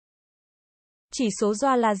Chỉ số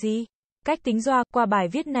ROA là gì? Cách tính ROA, qua bài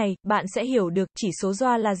viết này, bạn sẽ hiểu được chỉ số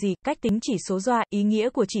ROA là gì, cách tính chỉ số ROA, ý nghĩa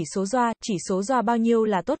của chỉ số ROA bao nhiêu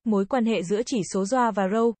là tốt, mối quan hệ giữa chỉ số ROA và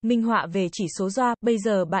ROA, minh họa về chỉ số ROA. Bây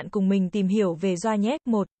giờ bạn cùng mình tìm hiểu về ROA nhé.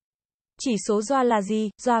 1. Chỉ số ROA là gì?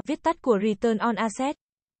 ROA, viết tắt của Return on Asset,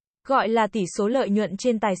 gọi là tỷ số lợi nhuận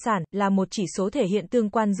trên tài sản, là một chỉ số thể hiện tương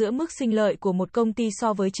quan giữa mức sinh lợi của một công ty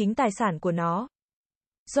so với chính tài sản của nó.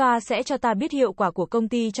 ROA sẽ cho ta biết hiệu quả của công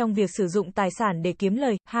ty trong việc sử dụng tài sản để kiếm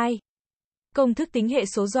lời. 2. Công thức tính hệ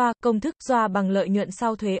số ROA, công thức ROA bằng lợi nhuận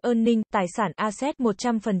sau thuế earning, tài sản asset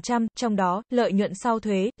 100%, trong đó, lợi nhuận sau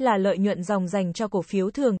thuế là lợi nhuận dòng dành cho cổ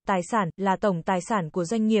phiếu thường, tài sản là tổng tài sản của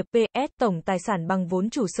doanh nghiệp, PS, tổng tài sản bằng vốn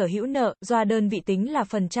chủ sở hữu nợ, ROA đơn vị tính là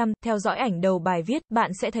phần trăm, theo dõi ảnh đầu bài viết,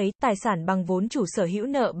 bạn sẽ thấy, tài sản bằng vốn chủ sở hữu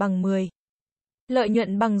nợ bằng 10. Lợi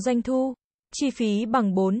nhuận bằng doanh thu. Chi phí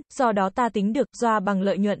bằng 4, do đó ta tính được, ROA bằng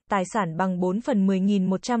lợi nhuận, tài sản bằng 4 phần 10.000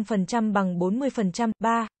 100% bằng 40%.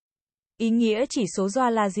 3. Ý nghĩa chỉ số ROA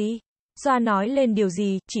là gì? ROA nói lên điều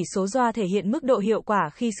gì? Chỉ số ROA thể hiện mức độ hiệu quả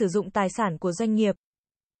khi sử dụng tài sản của doanh nghiệp.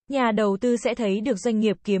 Nhà đầu tư sẽ thấy được doanh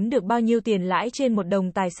nghiệp kiếm được bao nhiêu tiền lãi trên một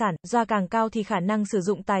đồng tài sản, ROA càng cao thì khả năng sử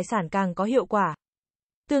dụng tài sản càng có hiệu quả.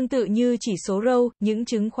 Tương tự như chỉ số ROA, những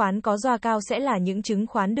chứng khoán có ROA cao sẽ là những chứng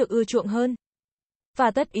khoán được ưa chuộng hơn.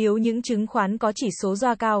 Và tất yếu những chứng khoán có chỉ số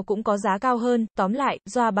ROA cao cũng có giá cao hơn. Tóm lại,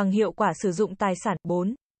 ROA bằng hiệu quả sử dụng tài sản.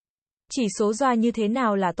 4. Chỉ số ROA như thế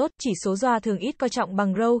nào là tốt? Chỉ số ROA thường ít coi trọng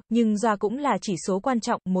bằng ROA, nhưng ROA cũng là chỉ số quan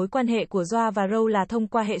trọng. Mối quan hệ của ROA và ROA là thông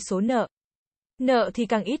qua hệ số nợ. Nợ thì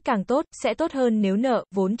càng ít càng tốt, sẽ tốt hơn nếu nợ,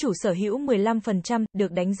 vốn chủ sở hữu 15%,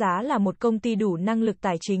 được đánh giá là một công ty đủ năng lực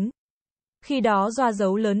tài chính. Khi đó ROA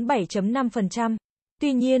dấu lớn 7.5%.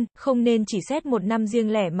 Tuy nhiên, không nên chỉ xét một năm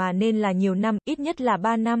riêng lẻ mà nên là nhiều năm, ít nhất là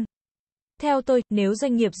 3 năm. Theo tôi, nếu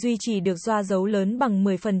doanh nghiệp duy trì được ROA dấu lớn bằng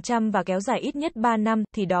 10% và kéo dài ít nhất 3 năm,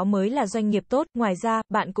 thì đó mới là doanh nghiệp tốt. Ngoài ra,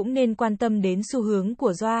 bạn cũng nên quan tâm đến xu hướng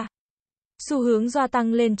của ROA. Xu hướng ROA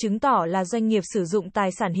tăng lên chứng tỏ là doanh nghiệp sử dụng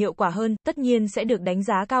tài sản hiệu quả hơn, tất nhiên sẽ được đánh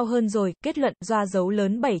giá cao hơn rồi. Kết luận, ROA dấu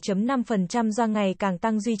lớn 7.5% ROA ngày càng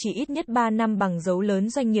tăng duy trì ít nhất 3 năm bằng dấu lớn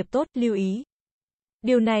doanh nghiệp tốt. Lưu ý.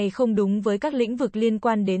 Điều này không đúng với các lĩnh vực liên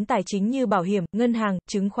quan đến tài chính như bảo hiểm, ngân hàng,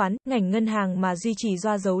 chứng khoán, ngành ngân hàng mà duy trì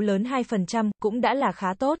ROA dấu lớn 2% cũng đã là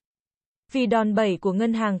khá tốt. Vì đòn bẩy của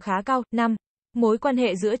ngân hàng khá cao. 5. Mối quan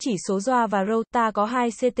hệ giữa chỉ số ROA và ROA, ta có hai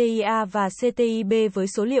CTIA và CTIB với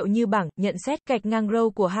số liệu như bảng, nhận xét, gạch ngang ROA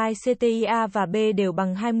của hai CTIA và B đều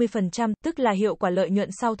bằng 20%, tức là hiệu quả lợi nhuận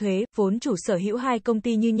sau thuế, vốn chủ sở hữu hai công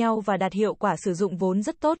ty như nhau và đạt hiệu quả sử dụng vốn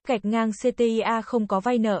rất tốt, gạch ngang CTIA không có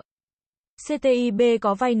vay nợ. CTIB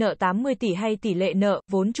có vay nợ 80 tỷ hay tỷ lệ nợ,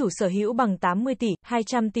 vốn chủ sở hữu bằng 80 tỷ,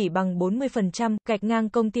 200 tỷ bằng 40%, gạch ngang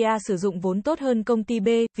công ty A sử dụng vốn tốt hơn công ty B,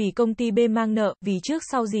 vì công ty B mang nợ, vì trước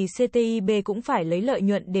sau gì CTIB cũng phải lấy lợi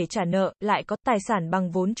nhuận để trả nợ, lại có tài sản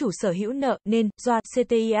bằng vốn chủ sở hữu nợ, nên, ROA,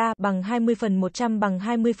 CTIA bằng 20/100 bằng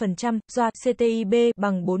 20%, ROA, CTIB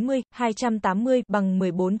bằng 40, 280 bằng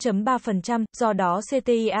 14.3%, do đó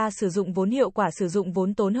CTIA sử dụng vốn hiệu quả sử dụng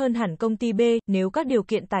vốn tốn hơn hẳn công ty B, nếu các điều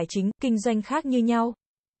kiện tài chính, kinh doanh khác như nhau,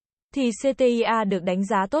 thì CTIA được đánh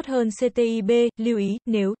giá tốt hơn CTIB. Lưu ý,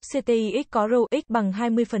 nếu CTIX có ROA X bằng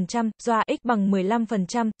 20%, ROA X bằng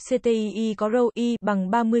 15%, CTII có ROA Y bằng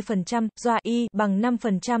 30%, ROA Y bằng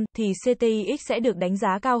 5%, thì CTIX sẽ được đánh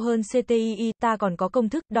giá cao hơn CTII. Ta còn có công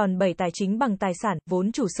thức, đòn bẩy tài chính bằng tài sản,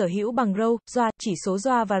 vốn chủ sở hữu bằng ROA, chỉ số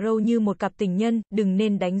ROA và ROA như một cặp tình nhân, đừng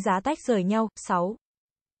nên đánh giá tách rời nhau. 6.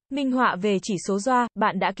 Minh họa về chỉ số ROA,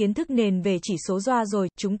 bạn đã kiến thức nền về chỉ số ROA rồi,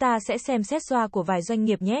 chúng ta sẽ xem xét ROA của vài doanh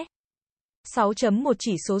nghiệp nhé. 6.1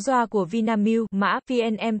 Chỉ số ROA của Vinamilk, mã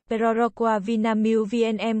VNM, Peroroqua Vinamilk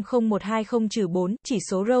VNM 0120-4, chỉ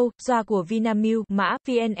số ROA của Vinamilk, mã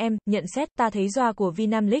VNM, nhận xét, ta thấy ROA của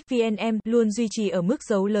Vinamilk VNM luôn duy trì ở mức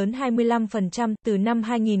dấu lớn 25%, từ năm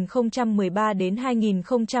 2013 đến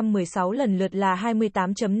 2016 lần lượt là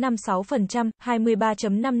 28.56%,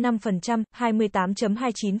 23.55%,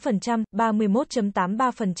 28.29%,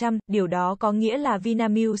 31.83%, điều đó có nghĩa là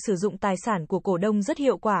Vinamilk sử dụng tài sản của cổ đông rất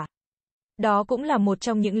hiệu quả. Đó cũng là một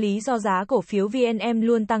trong những lý do giá cổ phiếu VNM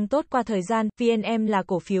luôn tăng tốt qua thời gian, VNM là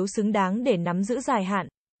cổ phiếu xứng đáng để nắm giữ dài hạn.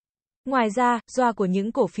 Ngoài ra, ROA của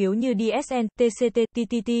những cổ phiếu như DSN, TCT,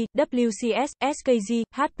 TTT, WCS, SKG,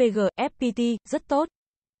 HPG, FPT, rất tốt.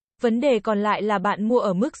 Vấn đề còn lại là bạn mua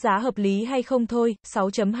ở mức giá hợp lý hay không thôi.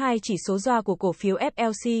 6.2 Chỉ số ROA của cổ phiếu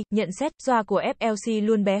FLC, nhận xét, ROA của FLC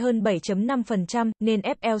luôn bé hơn 7.5%, nên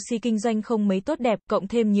FLC kinh doanh không mấy tốt đẹp, cộng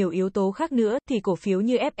thêm nhiều yếu tố khác nữa, thì cổ phiếu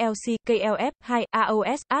như FLC, KLF, 2,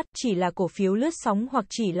 AOS, AT, chỉ là cổ phiếu lướt sóng hoặc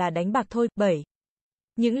chỉ là đánh bạc thôi. 7.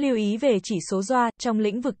 Những lưu ý về chỉ số ROA, trong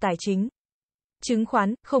lĩnh vực tài chính. Chứng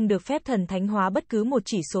khoán không được phép thần thánh hóa bất cứ một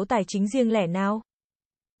chỉ số tài chính riêng lẻ nào.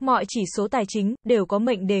 Mọi chỉ số tài chính đều có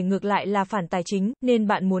mệnh đề ngược lại là phản tài chính, nên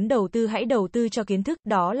bạn muốn đầu tư hãy đầu tư cho kiến thức,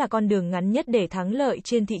 đó là con đường ngắn nhất để thắng lợi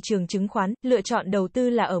trên thị trường chứng khoán. Lựa chọn đầu tư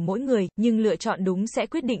là ở mỗi người, nhưng lựa chọn đúng sẽ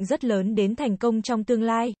quyết định rất lớn đến thành công trong tương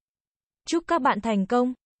lai. Chúc các bạn thành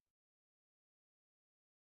công!